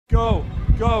Go.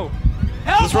 Go.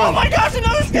 Help! Just run. Oh my gosh,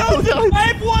 another skeleton! I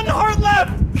have 1 heart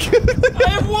left! I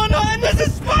have 1 heart, and there's a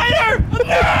spider!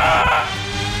 No!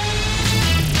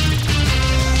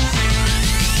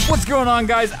 What's going on,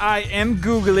 guys? I am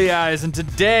Googly Eyes, and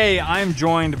today I'm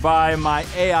joined by my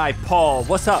AI, Paul.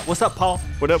 What's up? What's up, Paul?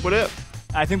 What up, what up?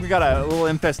 I think we got a little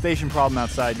infestation problem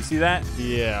outside. You see that?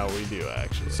 Yeah, we do,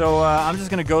 actually. So I'm just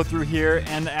gonna go through here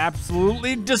and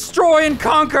absolutely destroy and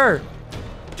conquer!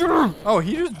 Oh,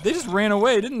 they just ran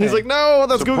away, didn't they? He's like, no,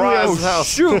 that's Googly Eyes' house.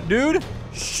 Shoot, dude.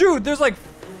 Shoot, there's like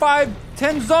 5,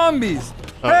 10 zombies.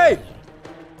 Hey!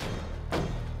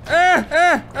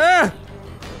 Hey!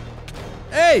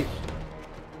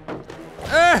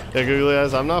 Yeah, Googly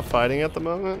Eyes, I'm not fighting at the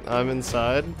moment. I'm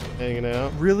inside, hanging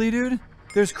out. Really, dude?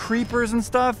 There's creepers and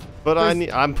stuff? But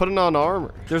I'm putting on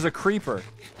armor. There's a creeper.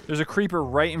 There's a creeper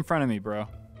right in front of me, bro.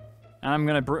 And I'm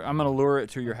gonna lure it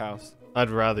to your house. I'd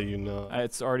rather you not.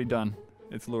 It's already done.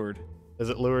 It's lured. Is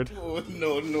it lured? Oh,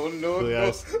 no, Googly no.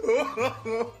 Eyes. Googly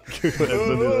Eyes,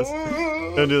 don't do this.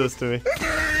 Don't do this to me.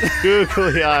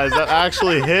 Googly Eyes, that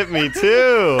actually hit me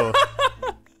too.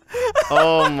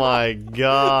 Oh my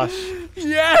gosh.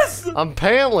 Yes! I'm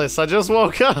pantless, I just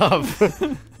woke up.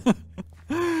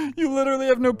 You literally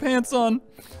have no pants on.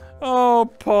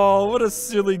 Oh, Paul, what a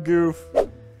silly goof.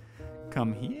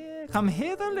 Come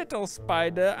here, the little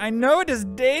spider. I know it is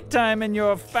daytime and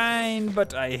you're fine,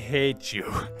 but I hate you.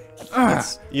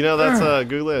 You know, that's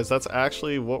Googly Eyes, that's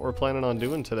actually what we're planning on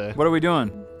doing today. What are we doing?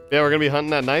 Yeah, we're gonna be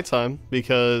hunting at nighttime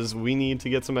because we need to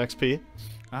get some XP.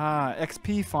 Ah,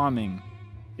 XP farming.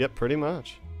 Yep, pretty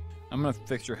much. I'm gonna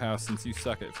fix your house since you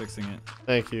suck at fixing it.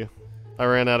 Thank you. I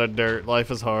ran out of dirt.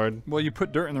 Life is hard. Well, you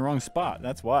put dirt in the wrong spot,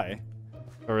 that's why.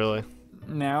 Oh, really?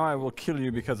 Now I will kill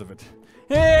you because of it.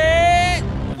 Hey!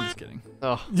 I'm just kidding.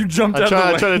 Oh, You jumped out of the way.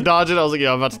 I tried to dodge it. I was like,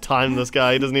 yeah, I'm about to time this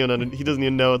guy. He doesn't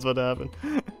even know what's about to happen.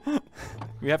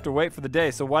 We have to wait for the day,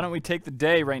 so why don't we take the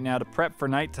day right now to prep for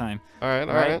nighttime? All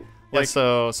right. Yeah,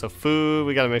 so food.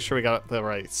 We got to make sure we got the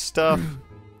right stuff.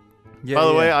 Yeah, By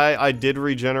the way, I did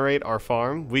regenerate our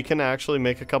farm. We can actually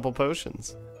make a couple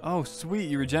potions. Oh, sweet.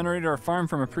 You regenerated our farm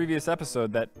from a previous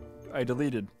episode that I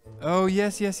deleted. Oh,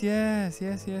 yes.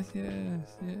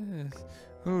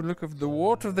 Oh, look of the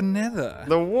wart of the nether.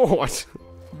 The what?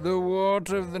 The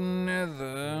wart of the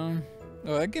nether.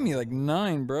 Oh, that gave me like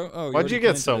 9, bro. Oh, Why'd you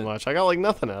get so much? I got like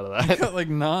nothing out of I that. got like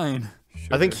 9. Sure.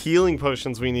 I think healing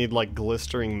potions we need like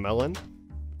glistering melon.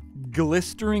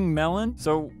 Glistering melon?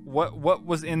 So what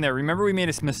was in there? Remember we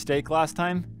made a mistake last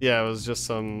time? Yeah, it was just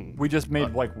some... We just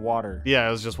made like water. Yeah,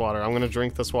 it was just water. I'm gonna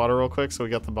drink this water real quick so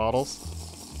we got the bottles.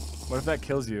 What if that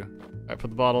kills you? I put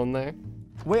the bottle in there.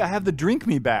 Wait, I have the drink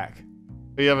me back.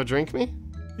 Oh, you have a drink me?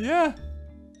 Yeah.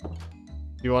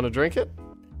 You want to drink it?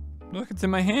 Look, it's in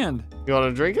my hand. You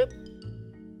want to drink it?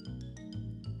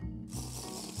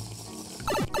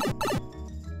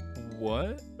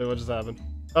 What? Wait, what just happened?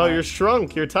 Oh, you're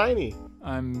shrunk. You're tiny.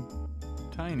 I'm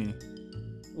tiny.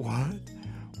 What?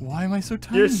 Why am I so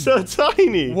tiny? You're so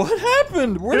tiny. What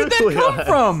happened? Where did that Googly come eyes.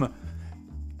 from?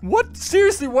 What?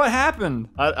 Seriously, what happened?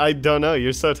 I don't know.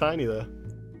 You're so tiny though.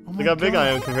 Oh Look how big I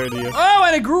am compared to you. Oh,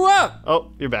 and it grew up!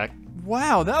 Oh, you're back.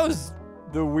 Wow, that was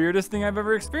the weirdest thing I've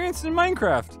ever experienced in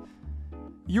Minecraft.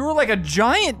 You were like a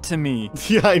giant to me.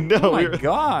 Yeah, I know. Oh my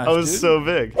gosh, I was dude. so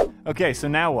big. Okay, so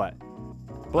now what?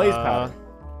 Blaze powder.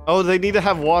 Oh, they need to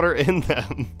have water in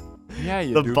them. Yeah,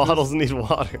 you The do. bottles need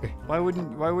water. Why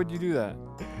would you do that?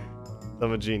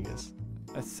 I'm a genius.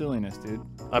 That's silliness, dude.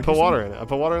 I put water in it. I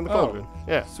put water in the cauldron.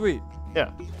 Yeah, Sweet.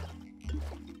 yeah.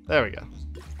 There we go.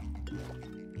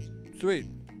 Sweet.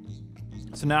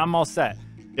 So now I'm all set.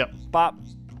 Yep. Bop,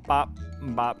 bop,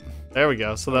 bop. There we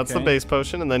go. So that's the Okay. base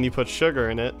potion, and then you put sugar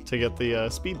in it to get the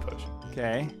speed potion.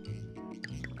 Okay.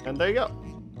 And there you go.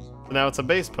 So now it's a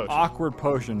base potion. Awkward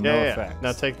potion, no yeah. effects.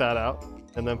 Now take that out,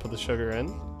 and then put the sugar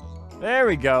in. There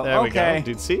we go. There we okay. go.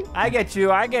 Dude, see? I get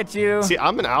you. I get you. See,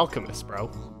 I'm an alchemist, bro.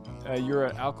 You're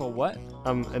an alcohol what?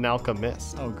 I'm an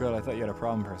alchemist. Oh, good. I thought you had a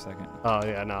problem for a second. Oh,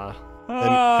 yeah, nah.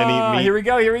 Ah, eat meat. here we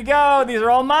go. Here we go. These are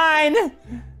all mine.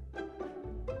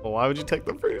 Well, why would you take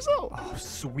them for yourself? Oh,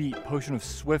 sweet. Potion of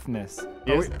swiftness.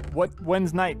 Yes.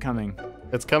 When's night coming?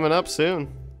 It's coming up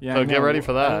soon. Yeah. So I get know. ready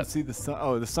for I don't that. see the sun.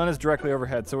 Oh, the sun is directly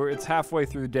overhead, so it's halfway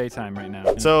through the daytime right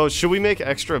now. So should we make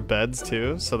extra beds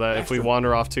too, so that if we Extra-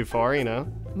 wander off too far, you know?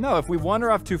 No, if we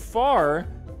wander off too far,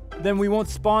 then we won't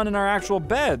spawn in our actual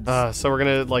beds. So we're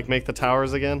gonna like make the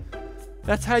towers again?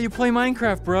 That's how you play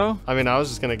Minecraft, bro. I mean, I was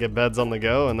just gonna get beds on the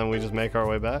go, and then we just make our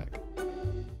way back.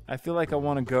 I feel like I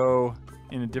want to go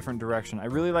in a different direction. I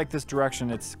really like this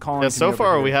direction. It's calling. Yeah, to me so over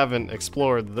far here. we haven't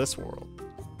explored this world.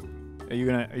 Are you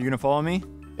gonna follow me?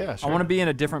 Yeah, sure. I want to be in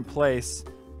a different place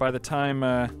by the time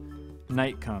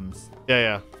night comes.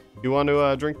 Yeah. You want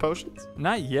to drink potions?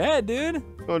 Not yet, dude.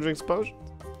 You want to drink some potions?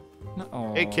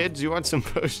 No. Hey kids, you want some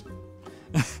potions?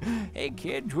 Hey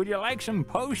kids, would you like some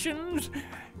potions?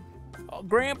 Oh,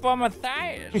 Grandpa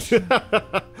Matthias. Look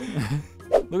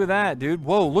at that, dude.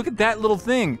 Whoa, look at that little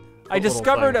thing. I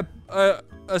discovered a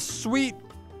sweet.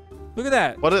 Look at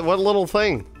that. What little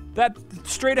thing? That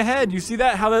straight ahead. You see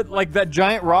that? How that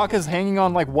giant rock is hanging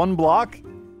on like one block?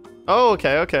 Oh,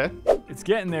 okay. It's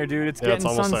getting there, dude. It's Yeah, getting it's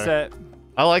almost sunset.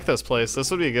 I like this place. This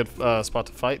would be a good spot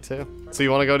to fight too. So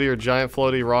you want to go to your giant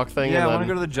floaty rock thing? Yeah, and I want to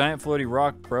go to the giant floaty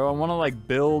rock, bro. I want to like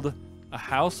build a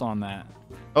house on that.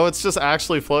 Oh, it's just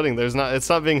actually floating. It's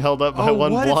not being held up by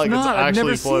one what? block. It's not. It's actually I've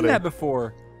never floating. seen that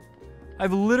before.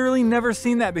 I've literally never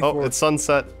seen that before. Oh, it's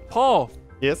sunset. Paul.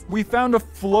 Yes? We found a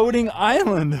floating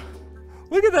island.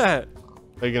 Look at that.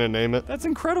 Are you gonna name it? That's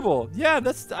incredible. Yeah,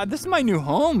 this is my new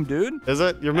home, dude. Is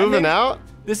it? You're moving out?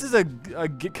 This is a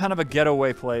kind of a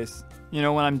getaway place. You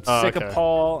know, when I'm sick of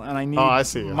Paul and I need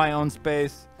my own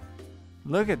space.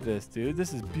 Look at this, dude.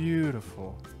 This is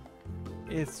beautiful.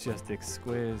 It's just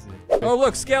exquisite. Oh,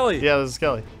 look, Skelly. Yeah, this is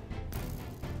Skelly.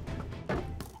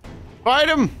 Fight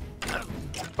him!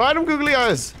 Fight him, googly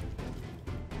eyes!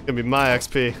 It's gonna be my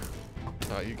XP.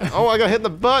 Oh, I got hit in the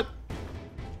butt!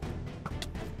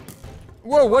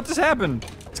 Whoa, what just happened?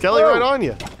 Skelly right on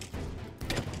you.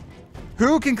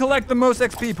 Who can collect the most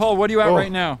XP, Paul? What are you at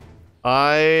right now?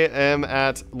 I am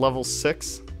at level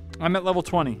 6. I'm at level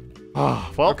 20.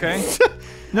 Oh, well. Okay.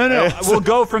 No, we'll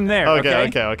go from there.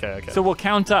 Okay. So we'll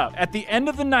count up. At the end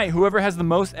of the night, whoever has the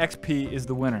most XP is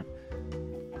the winner.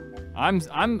 I'm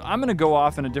gonna go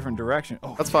off in a different direction.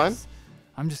 Oh, that's fine.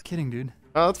 I'm just kidding, dude.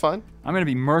 Oh, that's fine. I'm gonna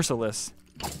be merciless.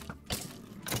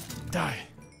 Die.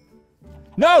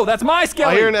 No, that's my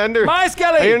Skelly. I hear an ender. My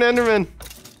Skelly. I hear an enderman.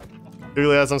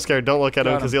 Googly eyes, I'm scared. Don't look at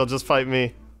him because he'll just fight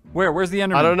me. Where's the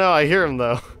enderman? I don't know. I hear him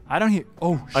though. I don't hear.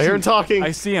 Oh, shoot. I hear him talking.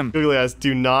 I see him. Googly eyes,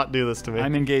 do not do this to me.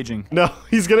 I'm engaging. No,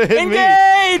 he's gonna hit me.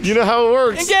 Engage! You know how it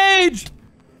works. Engage!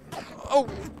 Oh,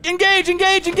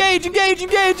 engage!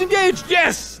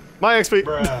 Yes! My XP.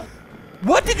 Bruh.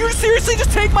 What? Did you seriously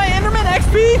just take my Enderman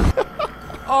XP?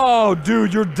 Oh,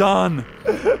 dude, you're done.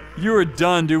 You are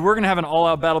done, dude. We're gonna have an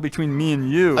all-out battle between me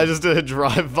and you. I just did a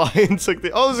drive-by and took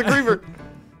the. Oh, there's a creeper.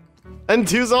 And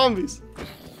 2 zombies.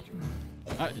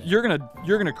 You're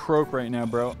gonna croak right now,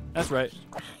 bro. That's right.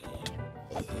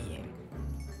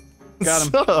 Got him.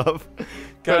 Stop.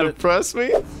 Trying to press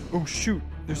me? Oh shoot!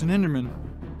 There's an Enderman.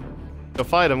 Go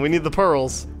fight him. We need the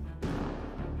pearls.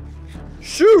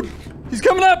 Shoot! He's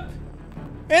coming up!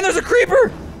 And there's a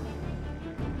creeper!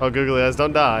 Oh, googly eyes,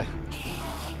 don't die.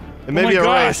 It may be a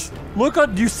race. Look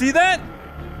up, do you see that?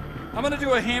 I'm gonna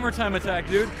do a hammer time attack,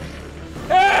 dude.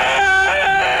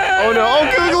 Hey! Oh no, oh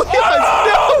googly eyes,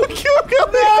 no!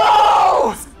 Googly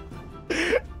eyes!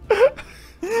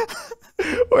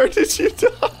 Where did you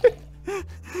die?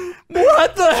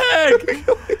 What the heck?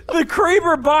 The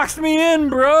creeper boxed me in,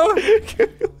 bro.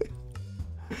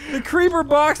 The creeper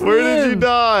boxed me in. Where did you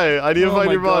die? I need to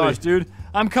find your body. Oh my gosh, dude.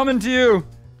 I'm coming to you.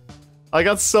 I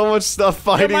got so much stuff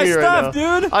fighting me right now. Get my stuff,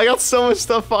 dude. I got so much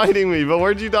stuff fighting me, but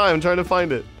where'd you die? I'm trying to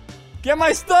find it. Get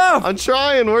my stuff. I'm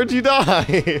trying. Where'd you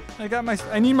die?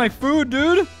 I need my food,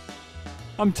 dude.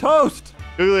 I'm toast.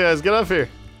 Googly eyes, get up here.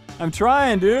 I'm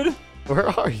trying, dude. Where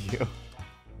are you?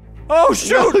 Oh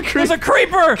shoot! No, there's a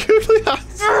creeper! Googly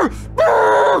eyes!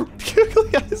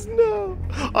 Googly eyes, no!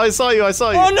 I saw you, I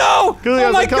saw you. Oh no! Googly oh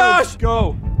eyes, my I'm coming. gosh!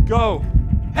 Go!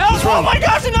 Help! Oh my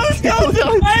gosh, another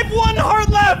skeleton! I have 1 heart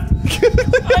left!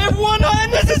 I have 1 heart,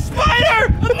 and there's a spider!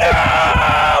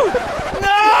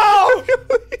 No!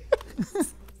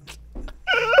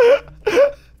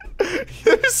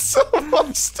 There's so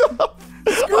much stuff!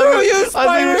 Screw you, spider!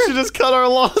 I think we should just cut our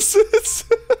losses.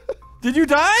 Did you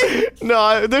die?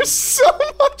 No, there's so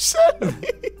much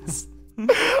enemies.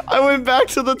 I went back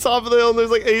to the top of the hill and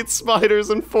there's like 8 spiders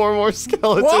and 4 more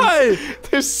skeletons. Why?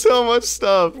 There's so much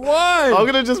stuff. Why? I'm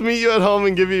gonna just meet you at home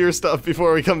and give you your stuff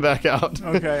before we come back out.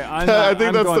 Okay, I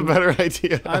think that's the better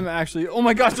idea. I'm actually, oh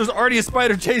my gosh, there's already a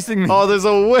spider chasing me. Oh, there's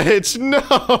a witch, no!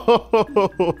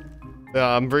 Yeah,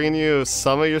 I'm bringing you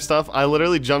some of your stuff. I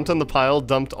literally jumped in the pile,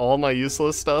 dumped all my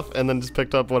useless stuff, and then just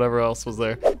picked up whatever else was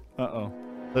there. Uh-oh.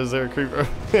 Is there a creeper over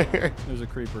there? There's a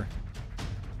creeper.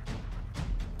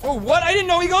 Oh, what? I didn't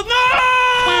know he goes,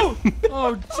 no!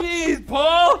 Oh, jeez,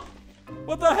 Paul!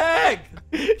 What the heck?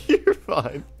 You're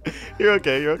fine. You're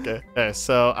okay, you're okay. Okay,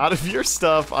 so out of your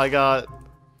stuff, I got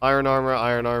iron armor.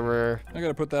 I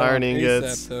gotta put that iron on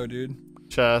ingots, ASAP, though, dude.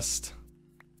 chest,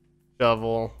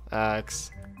 shovel,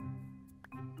 axe.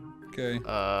 Okay.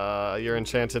 Your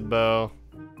enchanted bow.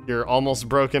 your almost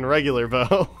broken regular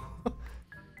bow.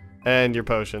 And your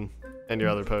potion. And your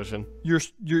other potion.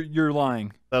 You're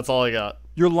lying. That's all I got.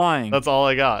 You're lying. That's all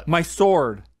I got. My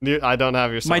sword. I don't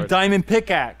have your sword. My diamond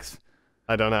pickaxe.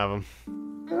 I don't have them.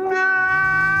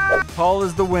 Paul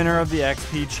is the winner of the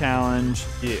XP challenge.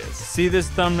 Yes. See this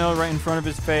thumbnail right in front of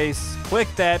his face? Click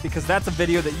that because that's a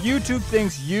video that YouTube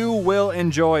thinks you will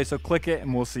enjoy. So click it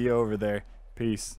and we'll see you over there. Peace.